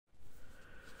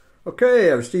Okay,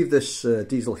 I received this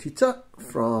diesel heater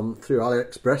through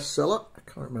Aliexpress seller. I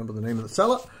can't remember the name of the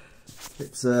seller.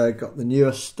 It's got the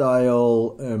newer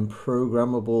style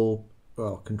programmable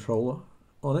controller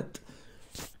on it.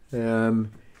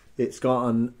 It's got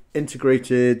an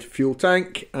integrated fuel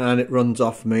tank and it runs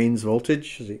off mains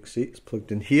voltage. As you can see, it's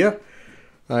plugged in here.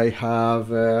 I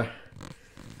have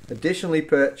additionally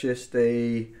purchased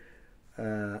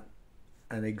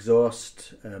an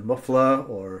exhaust muffler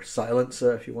or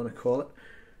silencer, if you want to call it.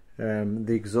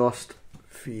 The exhaust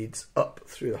feeds up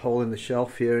through the hole in the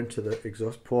shelf here into the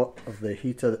exhaust port of the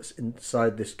heater that's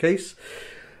inside this case.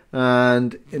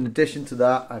 And in addition to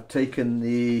that, I've taken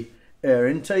the air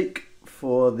intake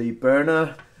for the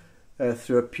burner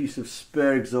through a piece of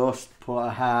spare exhaust port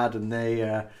I had, and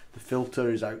the filter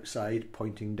is outside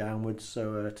pointing downwards,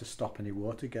 so to stop any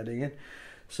water getting in.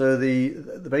 So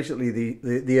basically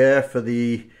the air for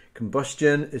the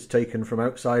combustion is taken from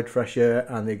outside, fresh air,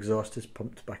 and the exhaust is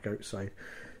pumped back outside.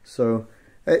 So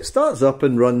it starts up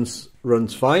and runs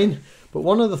fine. But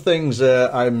one of the things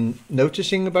I'm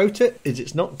noticing about it is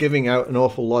it's not giving out an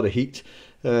awful lot of heat.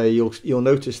 You'll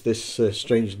notice this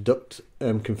strange duct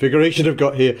configuration I've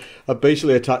got here. I've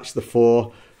basically attached the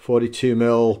four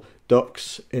 42mm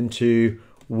ducts into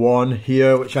one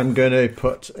here, which I'm going to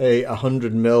put a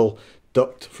 100mm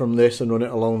duct from this and run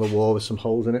it along the wall with some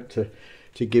holes in it to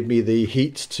give me the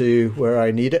heat to where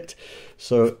I need it.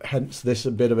 So hence this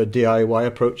a bit of a DIY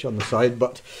approach on the side.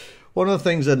 But one of the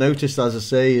things I noticed, as I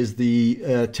say, is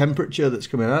the temperature that's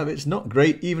coming out of it. It's not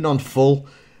great even on full.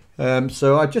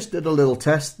 So I just did a little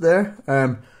test there.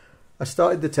 I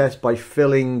started the test by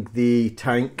filling the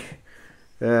tank.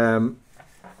 If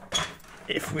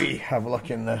we have a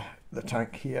look in the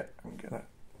tank here, I'm gonna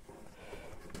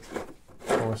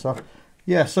pull this off.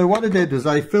 Yeah, so what I did was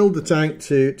I filled the tank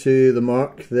to the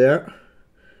mark there.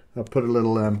 I put a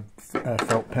little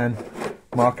felt pen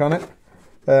mark on it.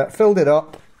 Filled it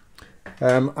up.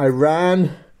 I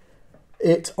ran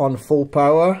it on full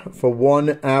power for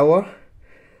 1 hour.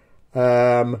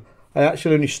 I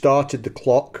actually only started the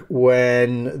clock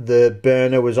when the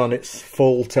burner was on its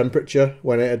full temperature,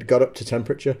 when it had got up to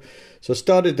temperature. So I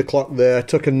started the clock there,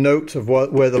 took a note of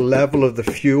where the level of the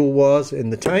fuel was in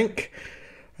the tank.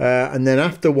 And then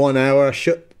after 1 hour, I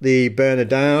shut the burner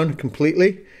down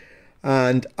completely,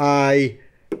 and I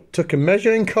took a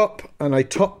measuring cup and I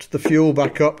topped the fuel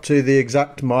back up to the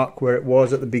exact mark where it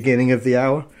was at the beginning of the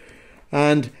hour.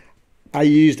 And I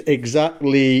used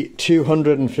exactly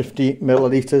 250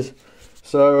 millilitres.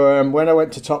 So when I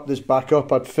went to top this back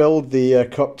up, I'd filled the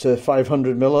cup to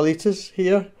 500 millilitres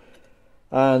here,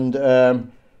 and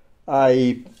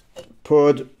I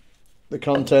poured the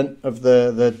content of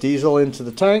the diesel into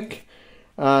the tank,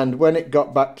 and when it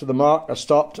got back to the mark, I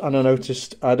stopped and I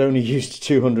noticed I'd only used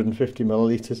 250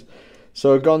 millilitres.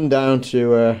 So I'd gone down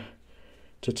to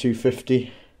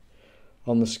 250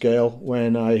 on the scale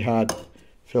when I had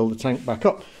filled the tank back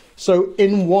up. So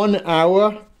in 1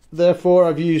 hour, therefore,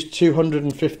 I've used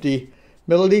 250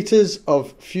 millilitres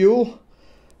of fuel.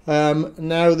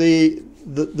 Now the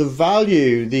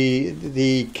value,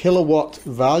 the kilowatt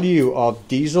value of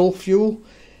diesel fuel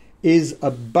is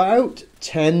about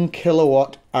 10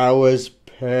 kilowatt hours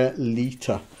per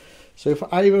litre. So if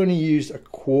I've only used a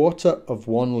quarter of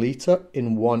 1 litre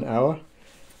in 1 hour,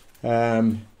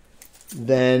 then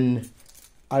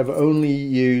I've only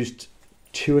used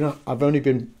I've only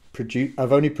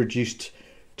produced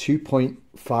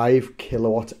 2.5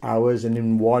 kilowatt hours, and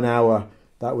in 1 hour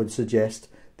that would suggest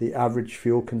the average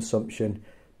fuel consumption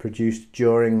produced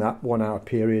during that 1 hour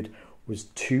period was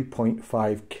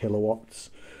 2.5 kilowatts.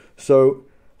 So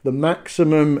the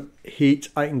maximum heat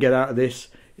I can get out of this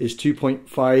is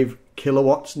 2.5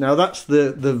 kilowatts. Now that's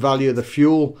the value of the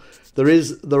fuel.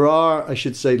 There are, I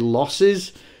should say,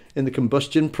 losses in the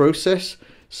combustion process.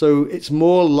 So it's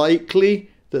more likely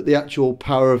that the actual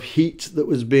power of heat that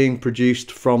was being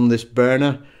produced from this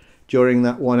burner during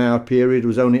that 1 hour period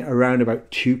was only around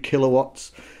about 2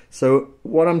 kilowatts. So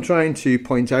what I'm trying to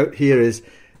point out here is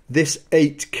this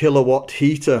 8 kilowatt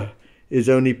heater is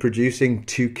only producing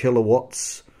 2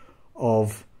 kilowatts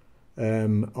of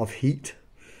heat.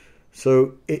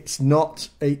 So it's not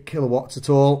 8 kilowatts at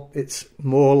all. It's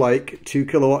more like 2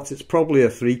 kilowatts. It's probably a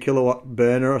 3 kilowatt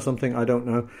burner or something, I don't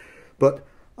know. But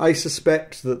I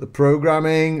suspect that the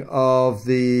programming of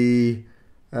the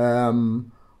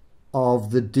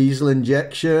diesel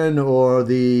injection or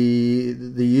the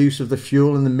use of the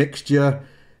fuel in the mixture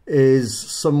is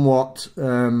somewhat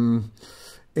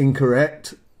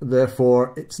incorrect.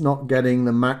 Therefore, it's not getting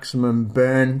the maximum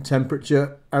burn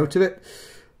temperature out of it.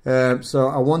 So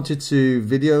I wanted to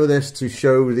video this to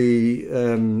show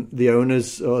the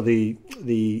owners or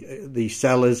the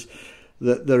sellers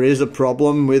that there is a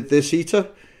problem with this heater.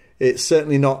 It's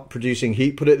certainly not producing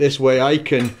heat. Put it this way, I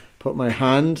can put my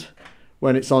hand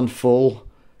when it's on full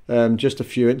just a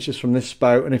few inches from this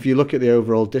spout, and if you look at the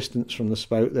overall distance from the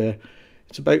spout there,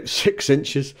 it's about 6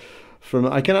 inches from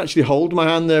it. I can actually hold my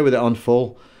hand there with it on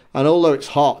full, and although it's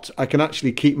hot, I can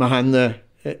actually keep my hand there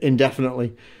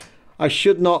indefinitely. I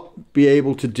should not be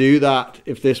able to do that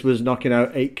if this was knocking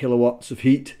out 8 kilowatts of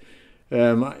heat.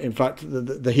 In fact,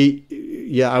 the heat,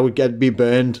 yeah, I would be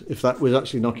burned if that was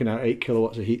actually knocking out 8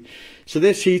 kilowatts of heat. So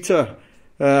this heater,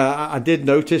 I did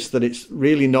notice that it's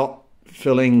really not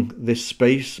filling this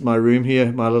space, my room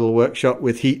here, my little workshop,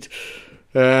 with heat.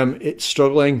 It's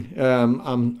struggling.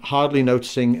 I'm hardly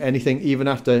noticing anything, even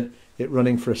after it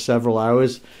running for several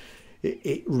hours.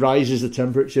 It rises the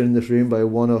temperature in this room by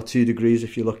 1 or 2 degrees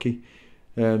if you're lucky.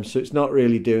 So it's not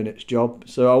really doing its job.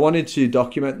 So I wanted to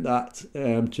document that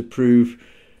to prove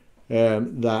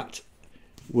that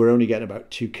we're only getting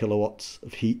about 2 kilowatts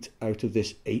of heat out of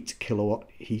this 8 kilowatt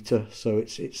heater. So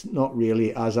it's not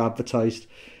really as advertised.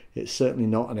 It's certainly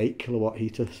not an 8 kilowatt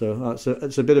heater. So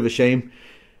it's a bit of a shame.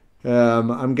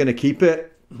 I'm going to keep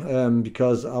it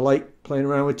because I like playing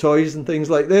around with toys and things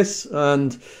like this,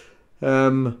 and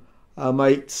I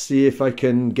might see if I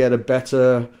can get a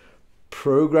better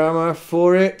programmer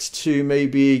for it to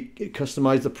maybe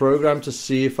customize the program to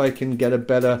see if I can get a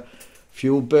better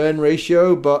fuel burn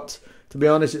ratio. But to be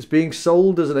honest, it's being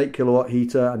sold as an 8 kilowatt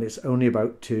heater and it's only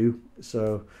about 2,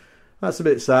 so that's a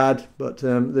bit sad, but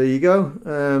there you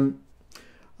go.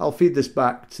 I'll feed this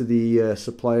back to the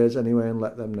suppliers anyway and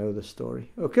let them know the story.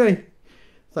 Okay,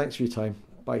 thanks for your time.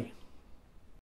 Bye.